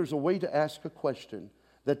Greek, there's a way to ask a question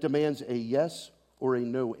that demands a yes or a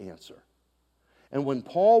no answer. And when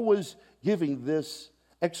Paul was giving this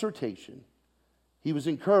exhortation, he was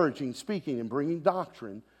encouraging, speaking, and bringing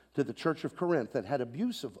doctrine to the church of Corinth that had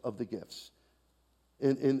abuse of the gifts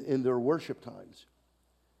in their worship times.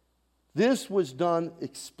 This was done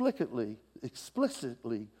explicitly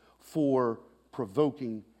for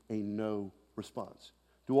provoking a no response.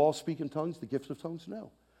 Do all speak in tongues, the gift of tongues?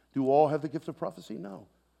 No. Do all have the gift of prophecy? No.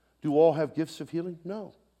 Do all have gifts of healing?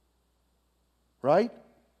 No. Right?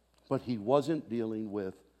 But he wasn't dealing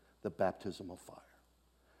with the baptism of fire.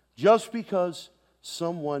 Just because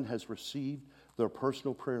someone has received their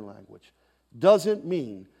personal prayer language doesn't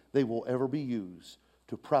mean they will ever be used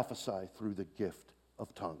to prophesy through the gift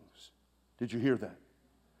of tongues. Did you hear that?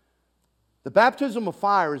 The baptism of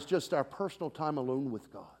fire is just our personal time alone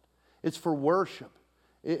with God. It's for worship.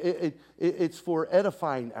 It's for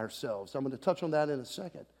edifying ourselves. I'm going to touch on that in a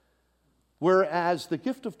second. Whereas the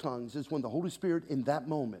gift of tongues is when the Holy Spirit in that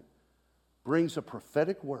moment brings a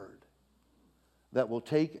prophetic word that will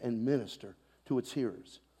take and minister to its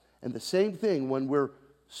hearers. And the same thing when we're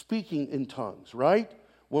speaking in tongues, right?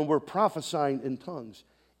 When we're prophesying in tongues.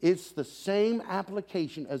 It's the same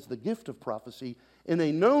application as the gift of prophecy in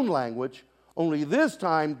a known language, only this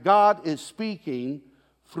time God is speaking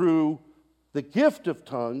through the gift of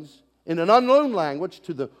tongues in an unknown language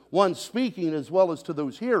to the one speaking as well as to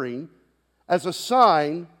those hearing as a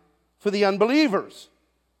sign for the unbelievers.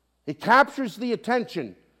 It captures the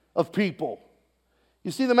attention of people.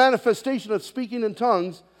 You see, the manifestation of speaking in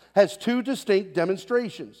tongues has two distinct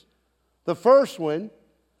demonstrations. The first one,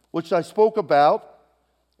 which I spoke about,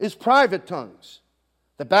 is private tongues,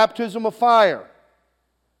 the baptism of fire.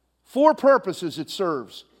 4 purposes it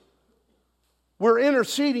serves. We're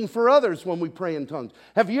interceding for others when we pray in tongues.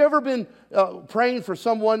 Have you ever been praying for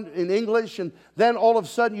someone in English and then all of a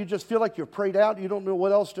sudden you just feel like you're prayed out, you don't know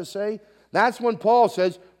what else to say? That's when Paul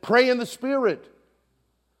says, pray in the Spirit.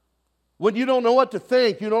 When you don't know what to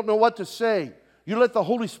think, you don't know what to say, you let the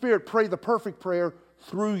Holy Spirit pray the perfect prayer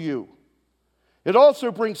through you. It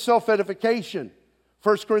also brings self-edification.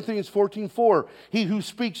 1 Corinthians 14:4, he who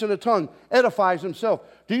speaks in a tongue edifies himself.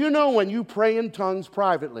 Do you know when you pray in tongues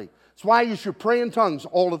privately? That's why you should pray in tongues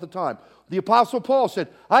all of the time. The Apostle Paul said,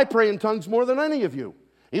 I pray in tongues more than any of you.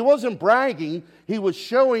 He wasn't bragging. He was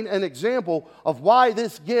showing an example of why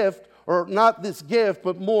this gift, or not this gift,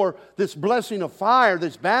 but more this blessing of fire,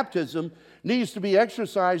 this baptism, needs to be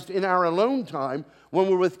exercised in our alone time when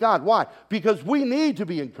we're with God. Why? Because we need to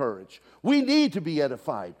be encouraged. We need to be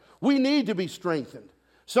edified. We need to be strengthened.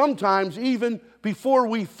 Sometimes even before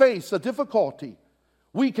we face a difficulty,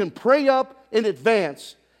 we can pray up in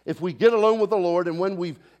advance if we get alone with the Lord, and when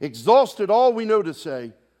we've exhausted all we know to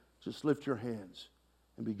say, just lift your hands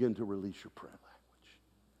and begin to release your prayer language.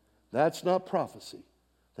 That's not prophecy.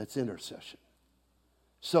 That's intercession.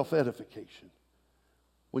 Self-edification.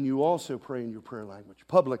 when you also pray in your prayer language,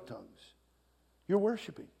 public tongues. You're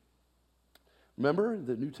worshiping. Remember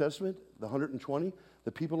the New Testament, the 120,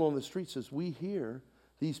 the people on the street says, we hear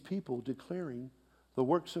these people declaring the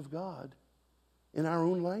works of God in our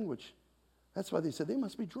own language. That's why they said they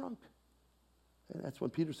must be drunk. And that's when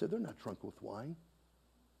Peter said they're not drunk with wine.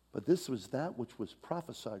 But this was that which was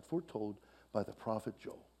prophesied, foretold by the prophet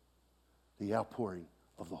Joel, the outpouring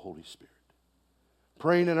of the Holy Spirit.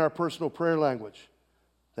 Praying in our personal prayer language,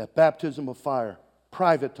 that baptism of fire,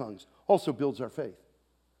 private tongues, also builds our faith.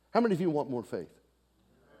 How many of you want more faith?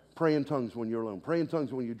 Pray in tongues when you're alone. Pray in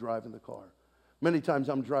tongues when you drive in the car. Many times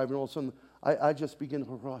I'm driving, all of a sudden I just begin,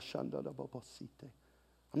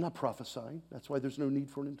 I'm not prophesying. That's why there's no need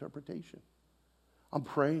for an interpretation. I'm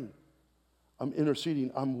praying. I'm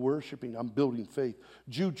interceding. I'm worshiping. I'm building faith.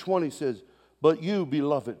 Jude 20 says, but you,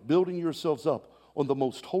 beloved, building yourselves up on the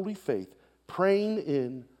most holy faith, praying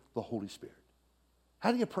in the Holy Spirit.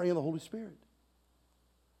 How do you pray in the Holy Spirit?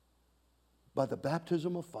 By the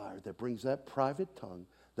baptism of fire that brings that private tongue,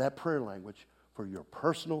 that prayer language for your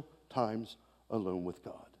personal times alone with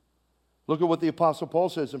God. Look at what the Apostle Paul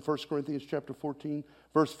says in 1 Corinthians chapter 14,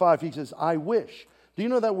 verse 5. He says, I wish. Do you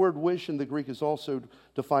know that word wish in the Greek is also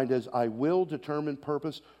defined as I will, determine,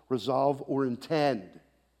 purpose, resolve, or intend?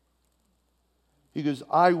 He goes,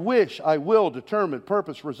 I wish, I will, determine,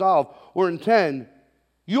 purpose, resolve, or intend.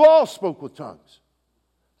 You all spoke with tongues.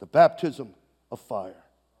 The baptism of fire.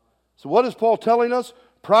 So what is Paul telling us?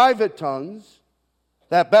 Private tongues,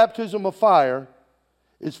 that baptism of fire,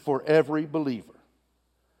 is for every believer.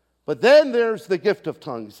 But then there's the gift of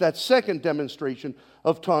tongues, that second demonstration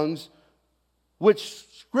of tongues, which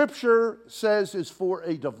Scripture says is for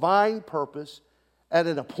a divine purpose at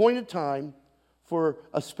an appointed time for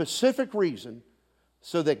a specific reason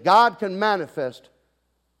so that God can manifest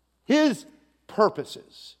His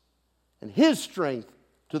purposes and His strength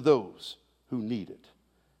to those who need it.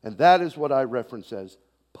 And that is what I reference as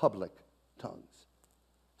public tongues.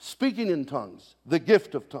 Speaking in tongues, the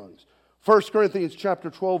gift of tongues. 1 Corinthians chapter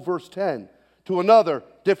 12, verse 10, to another,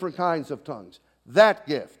 different kinds of tongues. That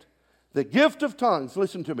gift. The gift of tongues,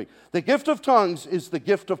 listen to me. The gift of tongues is the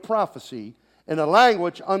gift of prophecy in a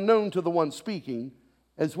language unknown to the one speaking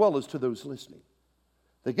as well as to those listening.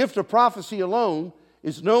 The gift of prophecy alone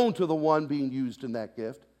is known to the one being used in that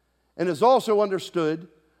gift and is also understood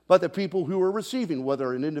by the people who are receiving,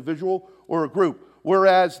 whether an individual or a group.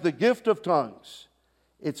 Whereas the gift of tongues,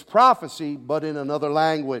 it's prophecy but in another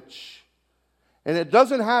language. And it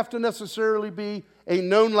doesn't have to necessarily be a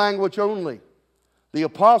known language only. The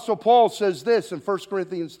Apostle Paul says this in 1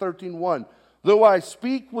 Corinthians 13:1, though I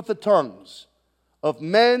speak with the tongues of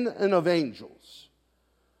men and of angels.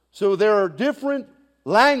 So there are different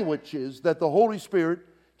languages that the Holy Spirit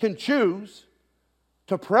can choose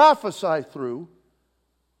to prophesy through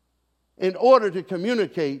in order to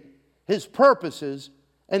communicate His purposes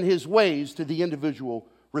and His ways to the individual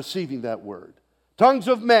receiving that word. Tongues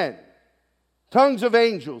of men, tongues of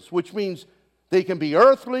angels, which means they can be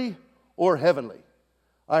earthly or heavenly.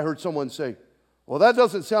 I heard someone say, well, that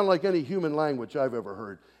doesn't sound like any human language I've ever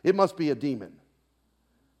heard. It must be a demon.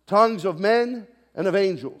 Tongues of men and of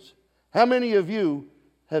angels. How many of you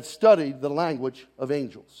have studied the language of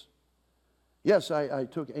angels? Yes, I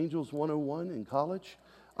took Angels 101 in college.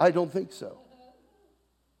 I don't think so.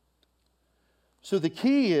 So the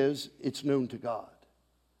key is it's known to God.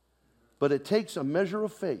 But it takes a measure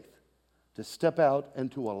of faith to step out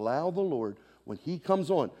and to allow the Lord, when He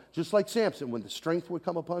comes on, just like Samson, when the strength would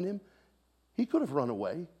come upon him, he could have run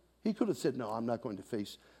away. He could have said, no, I'm not going to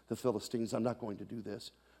face the Philistines. I'm not going to do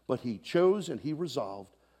this. But he chose and he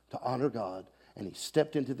resolved to honor God, and he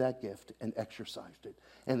stepped into that gift and exercised it.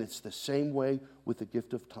 And it's the same way with the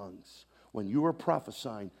gift of tongues. When you are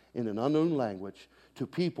prophesying in an unknown language to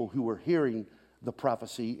people who are hearing the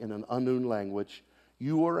prophecy in an unknown language,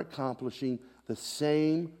 you are accomplishing the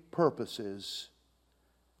same purposes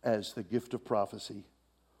as the gift of prophecy.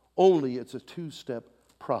 Only it's a two-step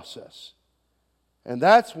process. And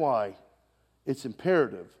that's why it's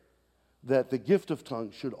imperative that the gift of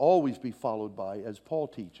tongues should always be followed by, as Paul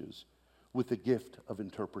teaches, with the gift of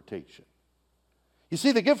interpretation. You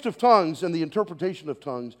see, the gift of tongues and the interpretation of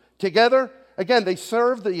tongues together, again, they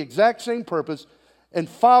serve the exact same purpose and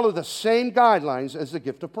follow the same guidelines as the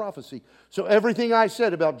gift of prophecy. So everything I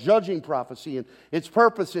said about judging prophecy and its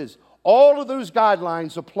purposes, all of those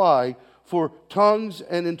guidelines apply for tongues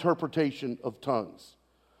and interpretation of tongues.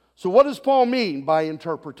 So what does Paul mean by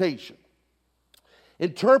interpretation?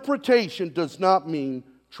 Interpretation does not mean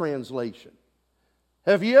translation.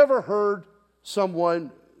 Have you ever heard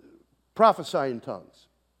someone prophesy in tongues?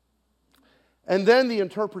 And then the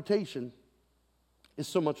interpretation is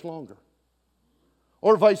so much longer.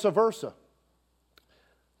 Or vice versa.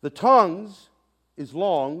 The tongues is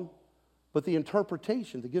long, but the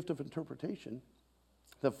interpretation, the gift of interpretation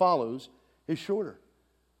that follows is shorter.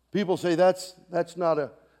 People say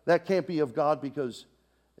that can't be of God because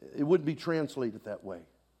it wouldn't be translated that way.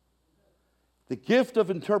 The gift of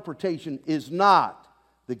interpretation is not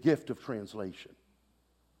the gift of translation.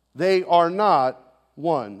 They are not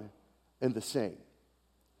one and the same.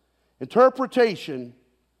 Interpretation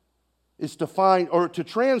is defined, or to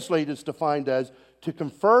translate is defined as to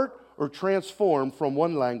convert or transform from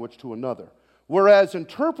one language to another. Whereas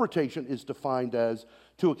interpretation is defined as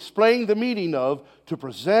to explain the meaning of, to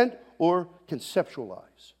present or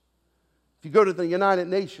conceptualize. If you go to the United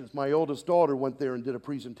Nations, my oldest daughter went there and did a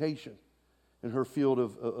presentation in her field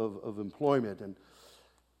of employment. And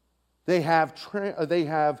they have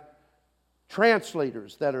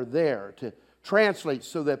translators that are there to translate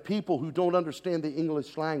so that people who don't understand the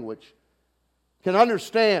English language can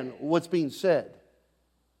understand what's being said.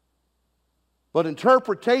 But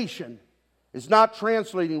interpretation is not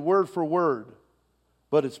translating word for word,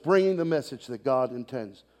 but it's bringing the message that God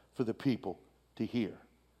intends for the people to hear.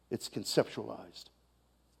 It's conceptualized.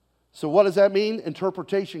 So what does that mean?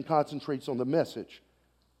 Interpretation concentrates on the message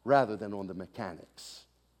rather than on the mechanics.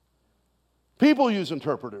 People use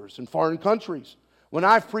interpreters in foreign countries. When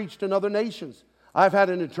I've preached in other nations, I've had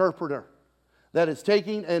an interpreter that is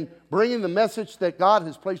taking and bringing the message that God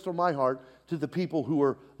has placed on my heart to the people who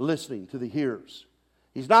are listening, to the hearers.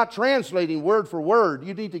 He's not translating word for word.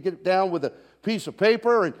 You need to get down with a piece of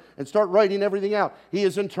paper and start writing everything out. He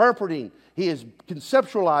is interpreting. He is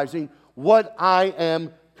conceptualizing what I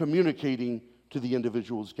am communicating to the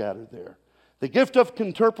individuals gathered there. The gift of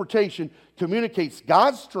interpretation communicates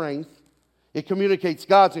God's strength. It communicates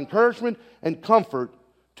God's encouragement and comfort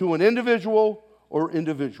to an individual or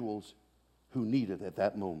individuals who need it at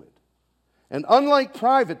that moment. And unlike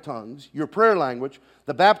private tongues, your prayer language,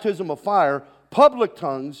 the baptism of fire, public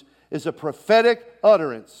tongues is a prophetic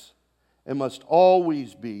utterance and must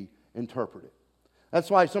always be interpreted. That's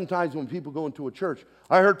why sometimes when people go into a church,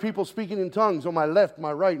 I heard people speaking in tongues on my left,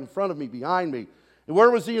 my right, in front of me, behind me. And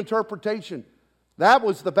where was the interpretation? That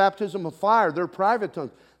was the baptism of fire, their private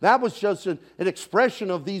tongues. That was just an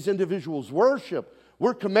expression of these individuals' worship.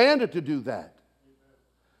 We're commanded to do that.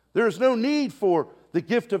 There is no need for the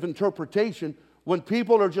gift of interpretation when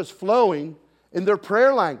people are just flowing in their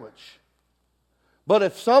prayer language. But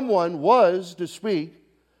if someone was to speak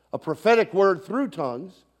a prophetic word through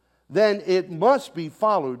tongues, then it must be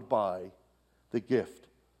followed by the gift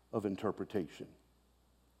of interpretation.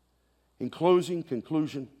 In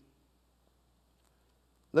conclusion,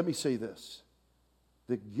 let me say this.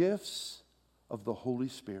 The gifts of the Holy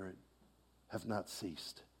Spirit have not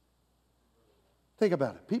ceased. Think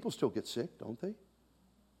about it. People still get sick, don't they?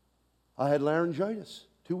 I had laryngitis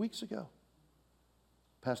 2 weeks ago.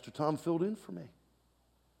 Pastor Tom filled in for me.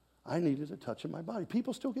 I needed a touch in my body.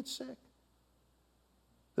 People still get sick.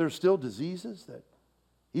 There are still diseases that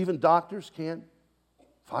even doctors can't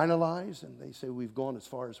finalize, and they say we've gone as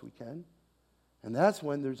far as we can. And that's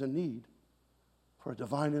when there's a need for a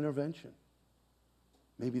divine intervention.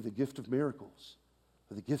 Maybe the gift of miracles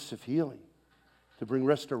or the gifts of healing to bring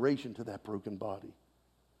restoration to that broken body.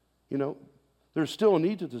 You know, there's still a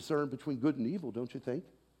need to discern between good and evil, don't you think?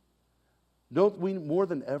 Don't we more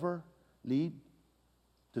than ever need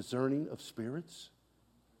discerning of spirits?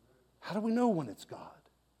 How do we know when it's God?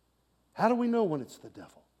 How do we know when it's the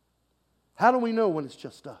devil? How do we know when it's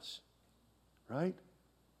just us? Right?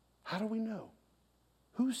 How do we know?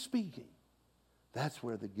 Who's speaking? That's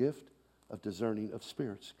where the gift of discerning of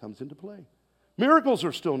spirits comes into play. Miracles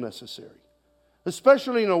are still necessary,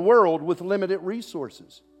 especially in a world with limited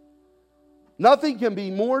resources. Nothing can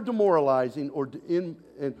be more demoralizing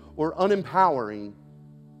or unempowering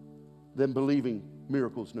than believing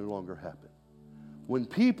miracles no longer happen. When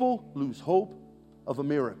people lose hope of a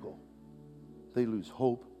miracle, they lose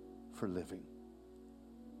hope for living.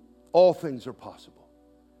 All things are possible.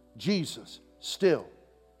 Jesus still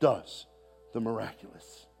does the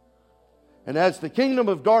miraculous. And as the kingdom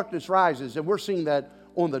of darkness rises, and we're seeing that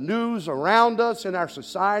on the news around us in our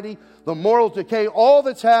society, the moral decay, all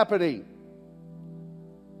that's happening.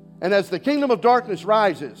 And as the kingdom of darkness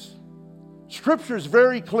rises, Scripture is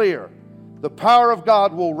very clear. The power of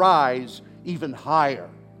God will rise even higher.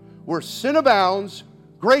 Where sin abounds,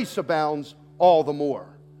 grace abounds all the more.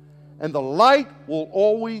 And the light will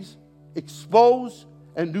always expose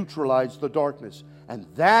and neutralize the darkness. And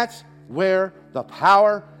that's where the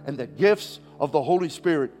power and the gifts of the Holy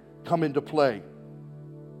Spirit come into play.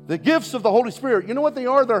 The gifts of the Holy Spirit, you know what they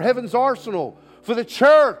are? They're heaven's arsenal for the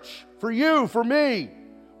church, for you, for me.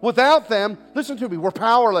 Without them, listen to me, we're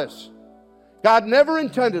powerless. God never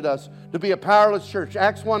intended us to be a powerless church.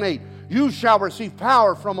 Acts 1:8, you shall receive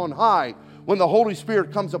power from on high when the Holy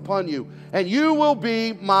Spirit comes upon you, and you will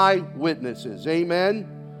be my witnesses. Amen.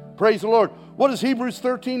 Praise the Lord. What does Hebrews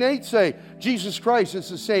 13:8 say? Jesus Christ is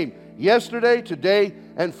the same yesterday, today,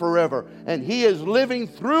 and forever. And He is living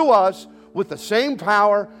through us with the same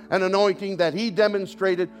power and anointing that He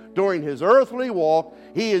demonstrated during His earthly walk.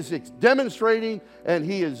 He is demonstrating and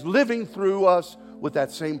He is living through us with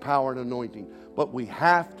that same power and anointing. But we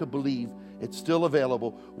have to believe it's still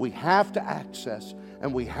available. We have to access,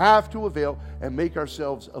 and we have to avail and make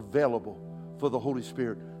ourselves available for the Holy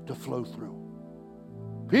Spirit to flow through.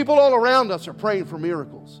 People all around us are praying for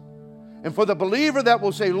miracles. And for the believer that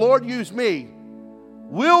will say, Lord, use me,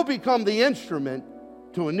 will become the instrument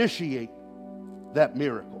to initiate that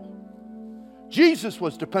miracle. Jesus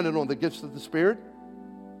was dependent on the gifts of the Spirit.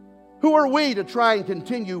 Who are we to try and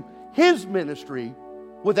continue His ministry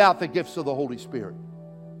without the gifts of the Holy Spirit?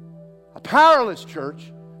 A powerless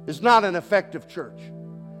church is not an effective church.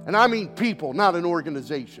 And I mean people, not an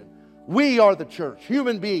organization. We are the church,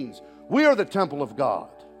 human beings. We are the temple of God.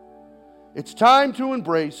 It's time to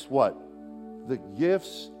embrace what? The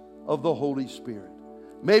gifts of the Holy Spirit.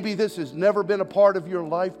 Maybe this has never been a part of your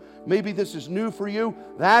life. Maybe this is new for you.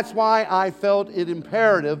 That's why I felt it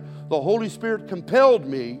imperative. The Holy Spirit compelled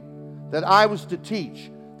me that I was to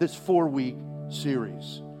teach this 4-week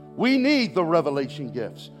series. We need the revelation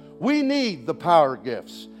gifts. We need the power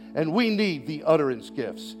gifts. And we need the utterance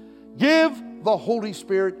gifts. Give the Holy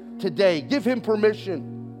Spirit today. Give Him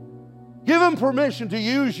permission. Give Him permission to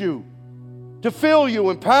use you, to fill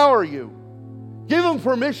you, empower you. Give Him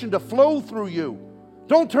permission to flow through you.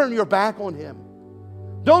 Don't turn your back on Him.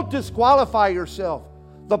 Don't disqualify yourself.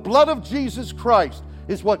 The blood of Jesus Christ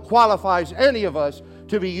is what qualifies any of us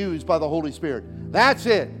to be used by the Holy Spirit. That's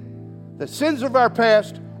it. The sins of our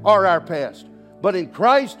past are our past. But in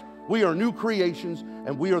Christ, we are new creations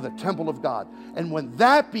and we are the temple of God. And when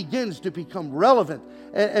that begins to become relevant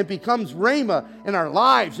and becomes rhema in our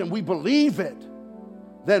lives and we believe it,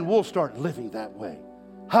 then we'll start living that way.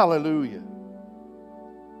 Hallelujah.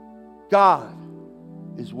 God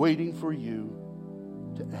is waiting for you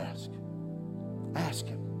to ask. Ask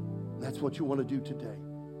Him. That's what you want to do today.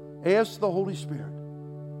 Ask the Holy Spirit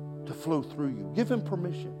to flow through you. Give Him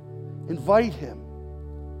permission. Invite Him.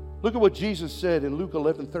 Look at what Jesus said in Luke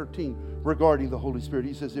 11:13 regarding the Holy Spirit.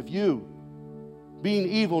 He says, if you, being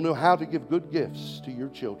evil, know how to give good gifts to your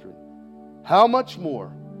children, how much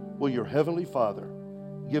more will your Heavenly Father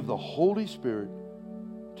give the Holy Spirit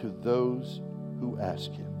to those who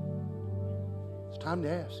ask Him? It's time to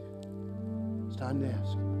ask. It's time to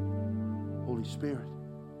ask. Holy Spirit,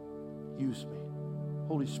 use me.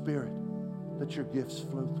 Holy Spirit, let your gifts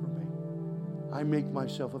flow through me. I make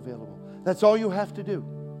myself available. That's all you have to do.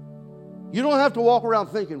 You don't have to walk around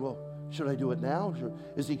thinking, well, should I do it now?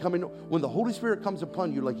 Is He coming? When the Holy Spirit comes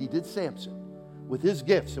upon you like He did Samson, with His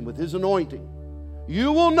gifts and with His anointing,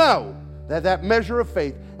 you will know that that measure of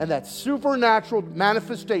faith and that supernatural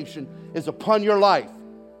manifestation is upon your life.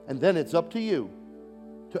 And then it's up to you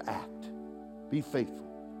to act. Be faithful.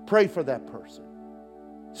 Pray for that person.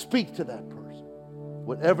 Speak to that person.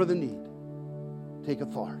 Whatever the need, take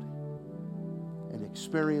authority and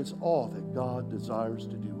experience all that God desires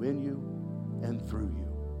to do in you and through you.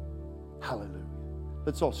 Hallelujah.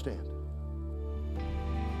 Let's all stand.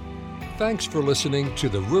 Thanks for listening to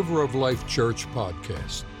the River of Life Church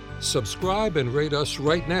podcast. Subscribe and rate us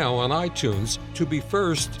right now on iTunes to be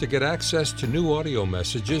first to get access to new audio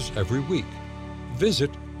messages every week.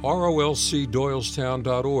 Visit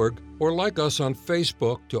rolcdoylestown.org or like us on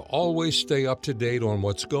Facebook to always stay up to date on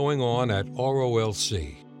what's going on at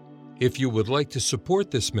ROLC. If you would like to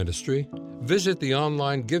support this ministry, visit the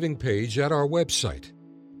online giving page at our website.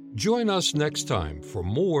 Join us next time for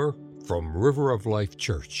more from River of Life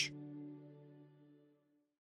Church.